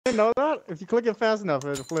didn't know that? If you click it fast enough,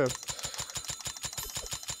 it flips.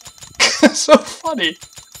 It's so funny.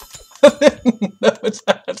 No, it's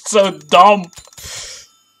so dumb.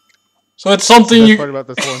 So it's something you. Part about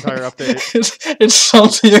this whole entire update. It's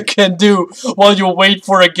something you can do while you wait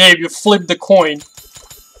for a game. You flip the coin.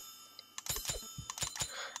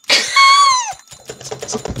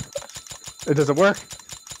 It doesn't work.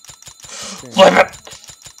 Flip it!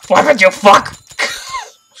 Flip it, you fuck!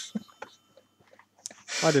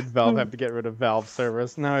 Why did Valve have to get rid of Valve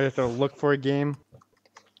service? Now I have to look for a game.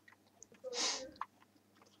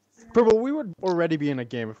 But we would already be in a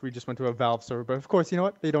game if we just went to a Valve server. But of course, you know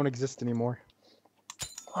what? They don't exist anymore.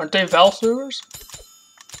 Aren't they Valve servers?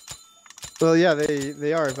 Well, yeah,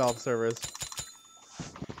 they are Valve servers.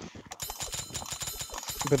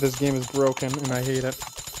 But this game is broken, and I hate it.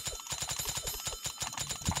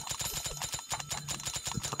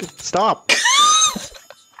 Stop!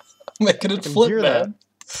 Making it flip, man. That.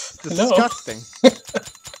 It's disgusting.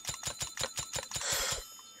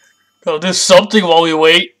 Gotta do something while we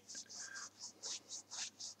wait.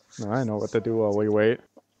 No, I know what to do while we wait.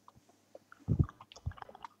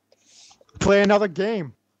 Play another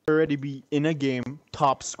game. Already be in a game,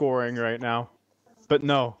 top scoring right now. But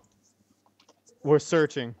no. We're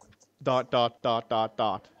searching. ...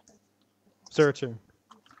 Searching.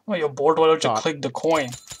 Oh, you're bored? Why don't you click the coin?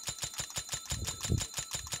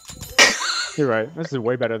 You're right. This is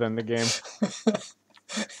way better than the game.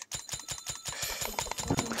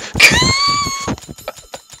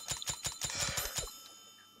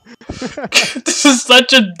 This is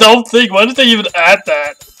such a dumb thing. Why did they even add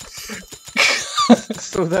that?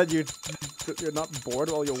 So that you're not bored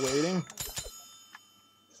while you're waiting?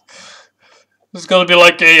 This is gonna be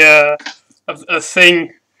like a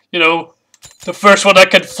thing, you know. The first one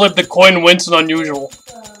that can flip the coin wins an unusual.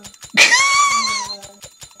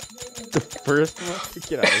 The first one?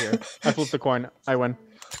 Get out of here. I flipped the coin. I win.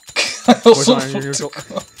 I also unusual.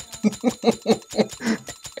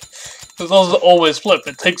 It's also always flip.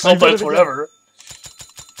 It takes sometimes forever.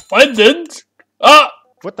 I didn't. Ah!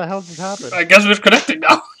 What the hell just happened? I guess we're connecting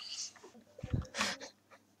now.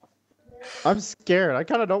 I'm scared. I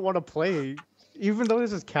kind of don't want to play. Even though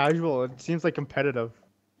this is casual, it seems like competitive.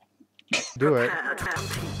 Do it.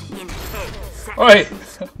 Alright.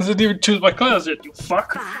 I didn't even choose my class yet, you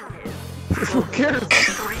fuck. Who cares?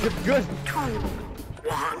 It's good.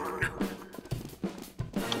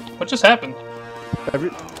 What just happened?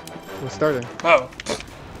 We're starting. Oh.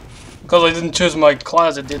 Because I didn't choose my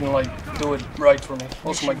class, it didn't like do it right for me.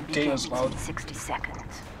 Also my game is loud. 60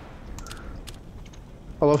 seconds.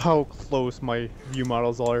 I love how close my view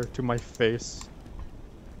models are to my face.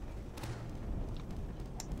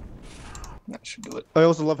 That should do it. I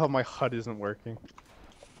also love how my HUD isn't working.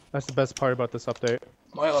 That's the best part about this update.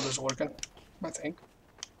 My HUD is working, I think.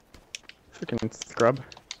 Freaking scrub.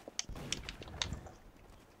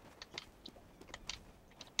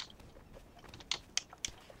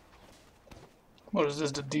 What is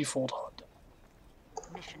this, the default HUD?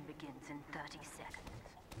 Mission begins in 30 seconds.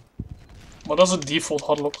 What does a default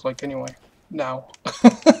HUD look like anyway? Now.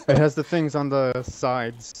 It has the things on the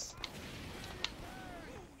sides.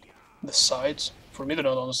 The sides? For me they're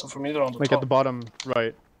not on the side, for me they're on the like top. At the bottom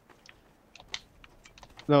right.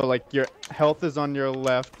 No, like your health is on your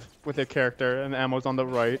left with your character and ammo's on the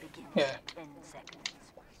right. Yeah.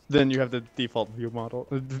 Then you have the default view model.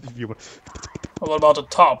 What about the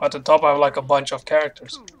top? At the top I have like a bunch of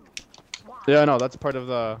characters. Yeah, no, that's part of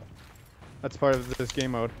the... That's part of this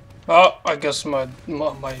game mode. Oh, I guess my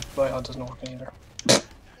HUD isn't working either.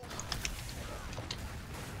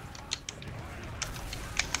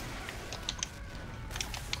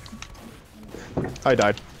 I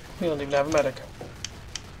died. You don't even have a medic.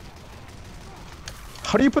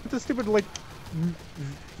 How do you put this stupid, like,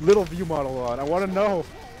 little view model on? I want to know.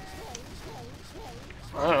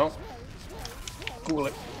 I don't know. Google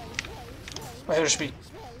it. My header speed.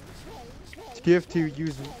 TF2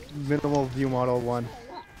 use minimal view model 1.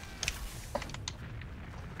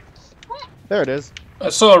 There it is. I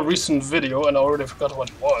saw a recent video and I already forgot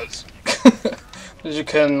what it was. That you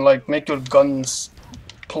can like make your guns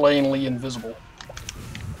plainly invisible.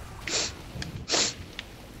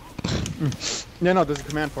 Yeah, no, there's a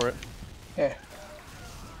command for it. Yeah.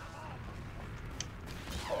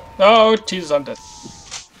 Oh Jesus, I'm dead.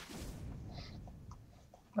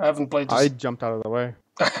 I haven't played this. I jumped out of the way.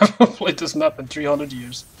 I haven't played this map in 300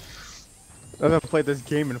 years. I haven't played this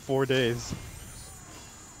game in 4 days.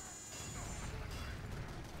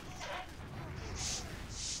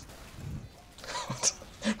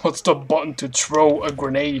 What's the button to throw a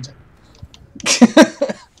grenade?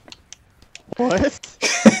 What?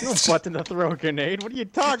 No button to throw a grenade. What are you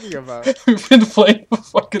talking about? We've been playing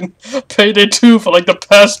fucking Payday 2 for like the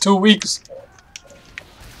past 2 weeks.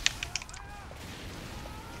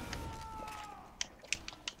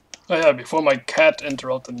 Oh yeah, before my cat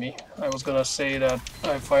interrupted me, I was gonna say that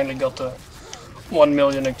I finally got the 1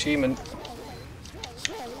 million achievement.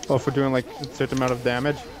 Oh, for doing like a certain amount of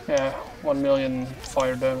damage? Yeah, 1 million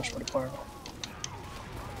fire damage for the fire.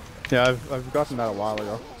 Yeah, I've gotten that a while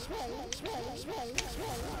ago.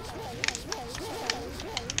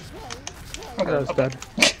 Okay, That was dead.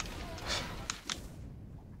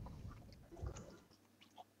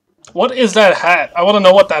 What is that hat? I want to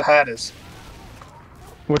know what that hat is.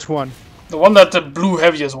 Which one? The one that the blue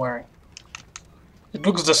heavy is wearing. It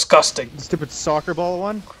looks disgusting. The stupid soccer ball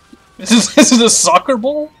one? This is a soccer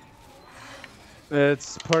ball?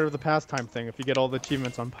 It's part of the pastime thing. If you get all the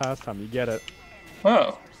achievements on pastime, you get it.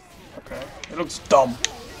 Oh. Okay. It looks dumb.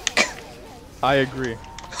 I agree.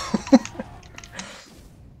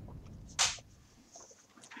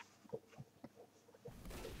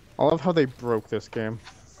 I love how they broke this game.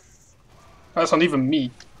 That's not even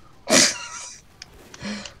me.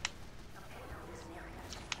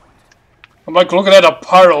 I'm like looking at a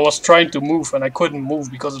pyro I was trying to move and I couldn't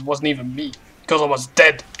move because it wasn't even me. Because I was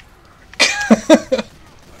dead.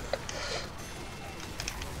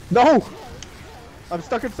 No! I'm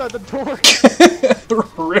stuck inside the door!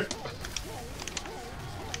 Rip.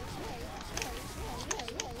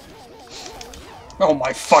 Oh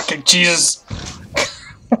my fucking Jesus!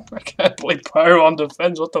 I can't play pyro on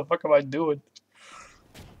defense, what the fuck am I doing?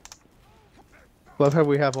 Love how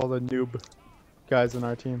we have all the noob guys in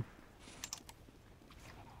our team.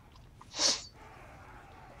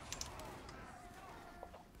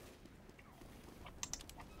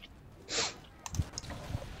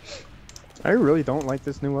 I really don't like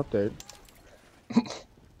this new update.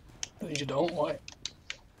 You don't? Why?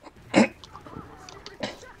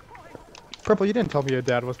 Purple, you didn't tell me your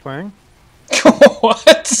dad was playing.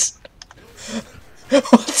 What?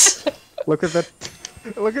 What? Look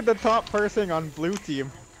at the top person on blue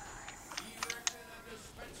team.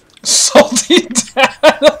 Salty dad?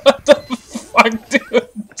 What the fuck, dude?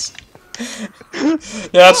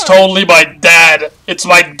 Yeah, that's totally my dad. It's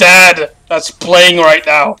my dad that's playing right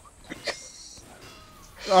now.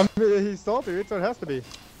 He's salty, so it has to be.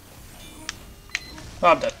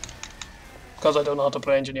 I'm dead. Because I don't know how to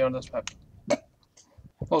play engineer on this map.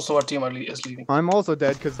 Also, our team is leaving. I'm also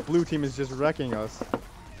dead because blue team is just wrecking us.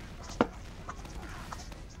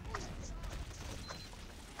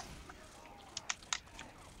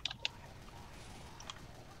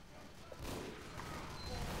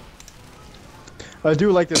 I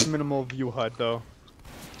do like this minimal view HUD though.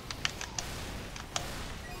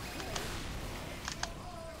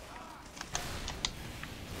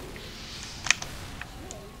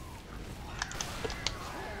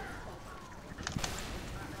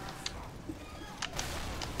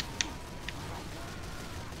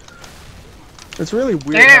 It's really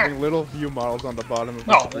weird having little view models on the bottom of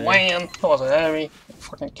the screen. Oh man, that was an enemy. You're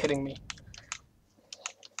fucking kidding me.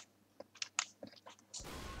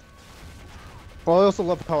 Well, I also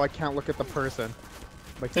love how I can't look at the person.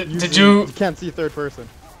 Like, Did you can't see third person.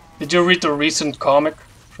 Did you read the recent comic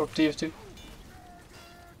from TF2?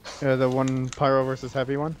 Yeah, the one Pyro versus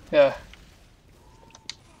Heavy one? Yeah.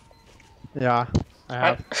 Yeah, I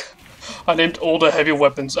have. I named all the heavy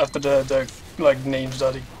weapons after the like names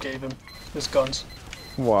that he gave him. His guns.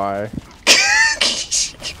 Why?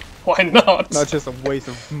 Why not? That's just a waste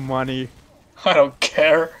of money. I don't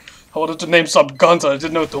care. I wanted to name some guns and I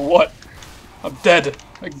didn't know to what. I'm dead.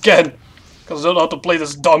 Again. Because I don't know how to play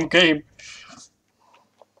this dumb game.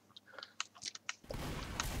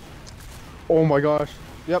 Oh my gosh.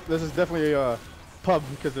 Yep, this is definitely a pub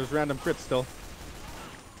because there's random crits still.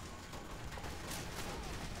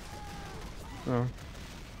 Oh.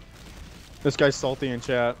 This guy's salty in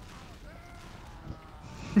chat.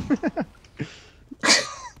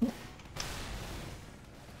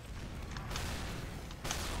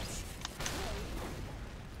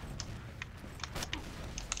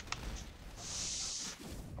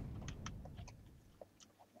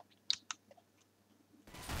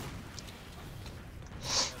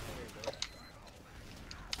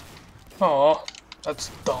 Aw, that's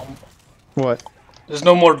dumb. What? There's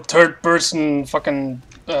no more third person fucking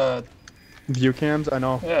View cams? I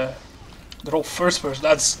know. yeah. They're all first person,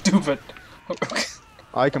 that's stupid.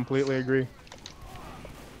 I completely agree.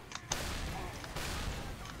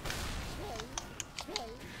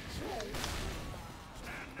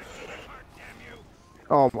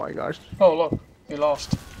 Oh my gosh. Oh look, we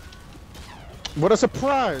lost. What a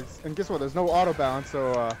surprise! And guess what? There's no auto balance,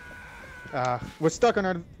 so We're stuck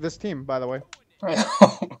on this team, by the way. I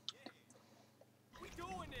know.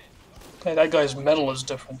 Hey, that guy's metal is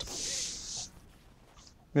different.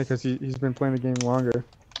 Because he's been playing the game longer.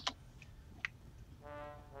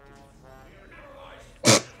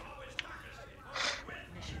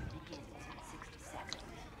 Mission begins in 60 seconds.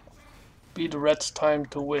 Be the Reds' time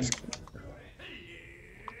to win.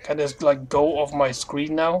 Can this like go off my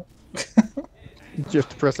screen now? You have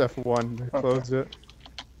to press F1 to close it.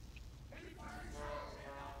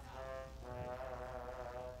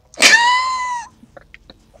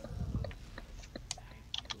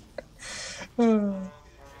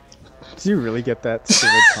 Do you really get that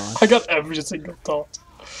stupid taunt? I got every single thought.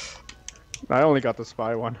 I only got the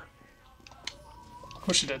spy one. Of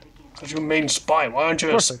course you did. Because you're a main spy. Why aren't you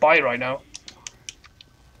a Perfect. spy right now?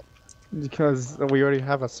 Because we already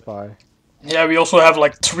have a spy. Yeah, we also have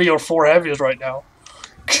like 3 or 4 heavies right now.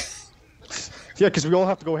 Yeah, because we all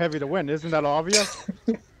have to go heavy to win. Isn't that obvious?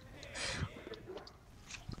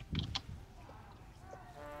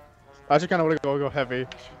 I just kind of want to go heavy.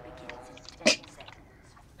 Mission begins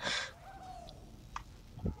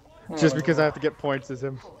in 10 seconds. Just because I have to get points as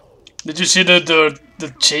him. Did you see the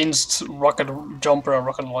changed rocket jumper and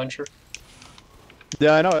rocket launcher?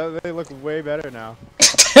 Yeah, I know. They look way better now.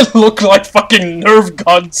 They look like fucking Nerf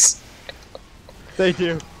guns. They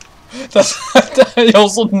do. That's I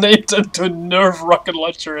also named them to Nerf rocket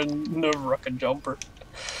launcher and Nerf rocket jumper.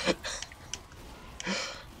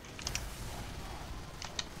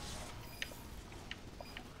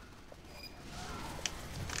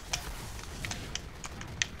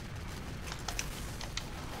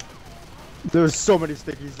 There's so many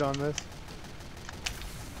stickies on this.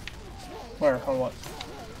 Where? On what?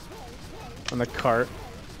 On the cart.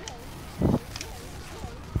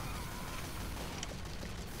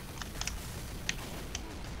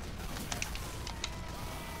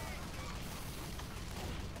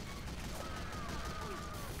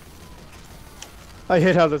 I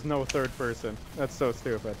hate how there's no third person. That's so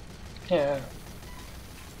stupid. Yeah.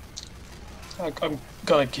 I'm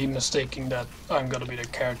gonna keep mistaking that I'm gonna be the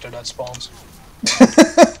character that spawns.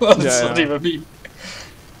 That's not Yeah. even me.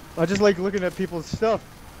 I just like looking at people's stuff.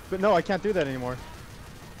 But no, I can't do that anymore.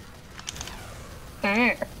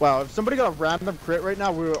 Wow, if somebody got a random crit right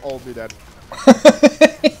now, we would all be dead.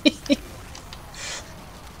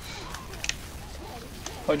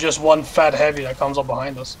 Or just one fat heavy that comes up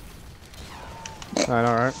behind us. I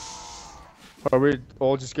know, right? Or we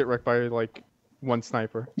all just get wrecked by, like, one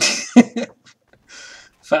sniper.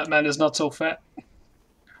 Fat man is not so fat.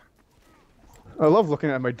 I love looking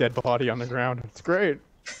at my dead body on the ground. It's great.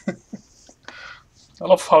 I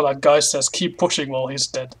love how that guy says keep pushing while he's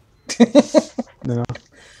dead. No.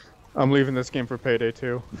 I'm leaving this game for Payday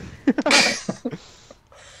 2.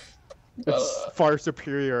 It's far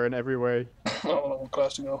superior in every way. I don't know what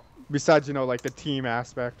class to go. Besides, you know, like the team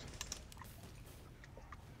aspect.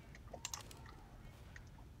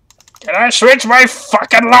 Can I switch my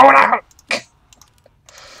fucking loadout?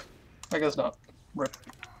 I guess not. Rip.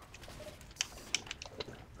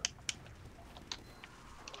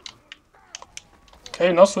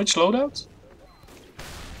 Okay, not switch loadouts?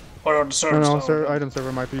 Or are the No, servers no, down? sir, item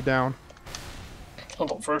server might be down. Not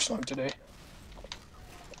the first time today.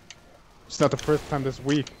 It's not the first time this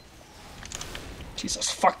week. Jesus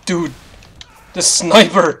fuck, dude. The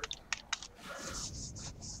sniper.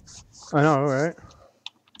 I know, right?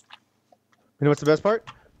 You know what's the best part?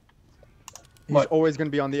 He's What? always going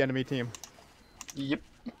to be on the enemy team. Yep.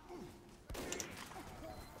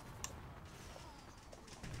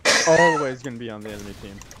 Always going to be on the enemy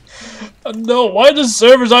team. No, why are the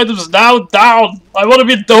server's items now down? I want to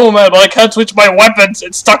be a dome man, but I can't switch my weapons.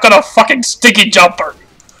 It's stuck on a fucking sticky jumper.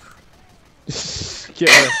 Get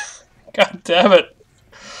rid. God damn it.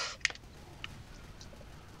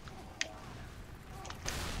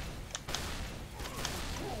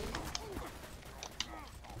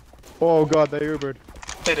 Oh god, they Ubered.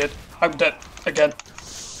 They did. I'm dead. Again.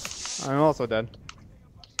 I'm also dead.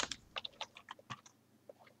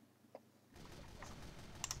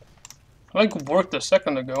 I like worked a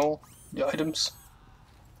second ago. The items.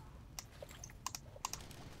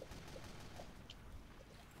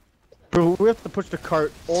 Bro, we have to push the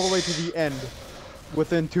cart all the way to the end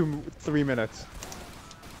within 3 minutes.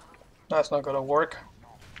 That's not gonna work.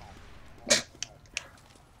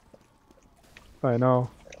 I know.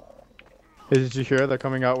 Hey, did you hear they're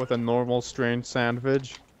coming out with a normal strange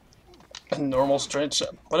sandwich? A normal straight shot.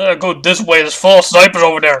 But then I go this way, there's full of snipers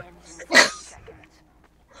over there. 10 seconds.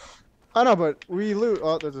 I know, but we loot.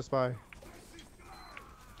 Oh, there's a spy.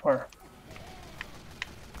 Where?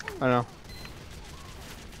 I know.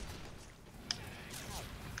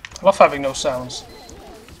 I love having no sounds.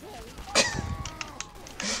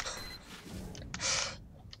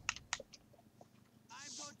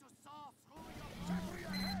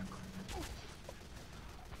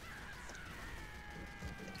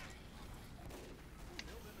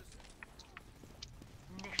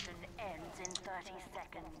 Mission ends in 30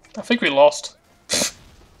 seconds. I think we lost.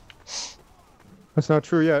 That's not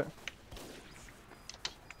true yet.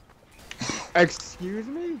 Excuse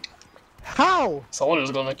me? How? Someone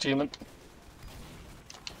just got an achievement.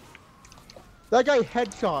 That guy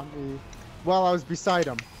headshot me while I was beside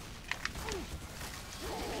him.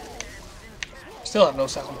 Still have no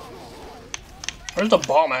sound. Where's the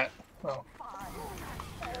bomb at? Oh.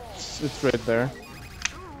 It's right there.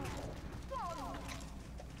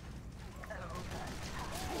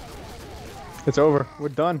 It's over. We're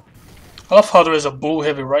done. I love how there is a blue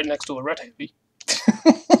heavy right next to a red heavy.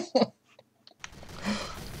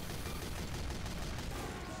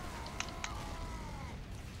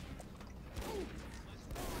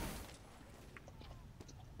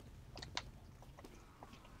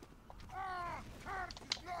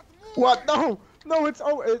 What? No! No, it's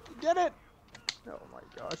get it! Oh my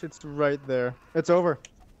gosh, it's right there. It's over.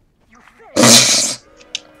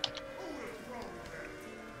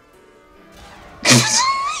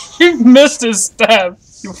 You missed his stab,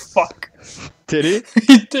 you fuck. Did he?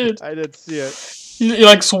 He did. I didn't see it. He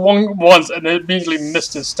like swung once and then immediately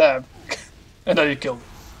missed his stab. And then he killed him.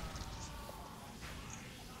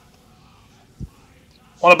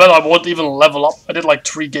 Wanna bet I won't even level up? I did like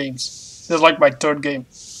 3 games. This is like my 3rd game.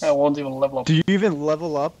 I won't even level up. Do you even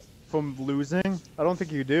level up from losing? I don't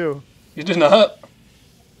think you do. You do not?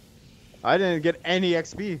 I didn't get any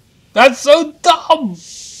XP. That's so dumb!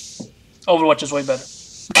 Overwatch is way better.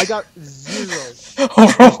 I got 0.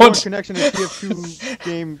 Overwatch. Connection to TF2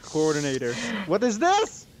 game coordinator. What is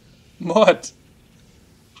this? What?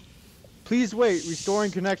 Please wait. Restoring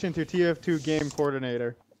connection to TF2 game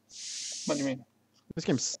coordinator. What do you mean? This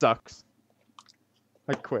game sucks.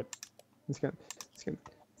 I quit. This game.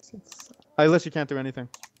 I literally can't do anything.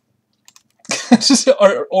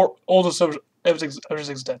 or all the servers,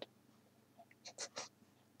 everything's dead.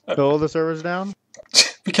 All the servers down?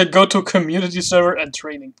 We can go to a community server and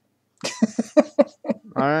training.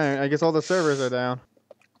 Alright, I guess all the servers are down.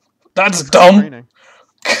 That's dumb. Training.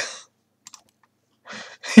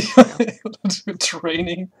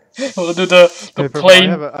 Training. We'll do the Hey, plain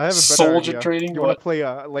I have a better soldier idea. training. You want to play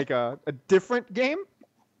a different game?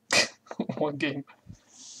 One game.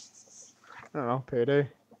 I don't know, Payday.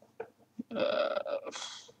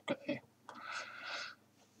 Okay.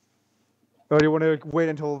 Or do you want to wait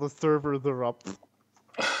until the servers are up?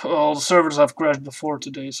 Well, the servers have crashed before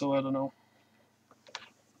today, so I don't know.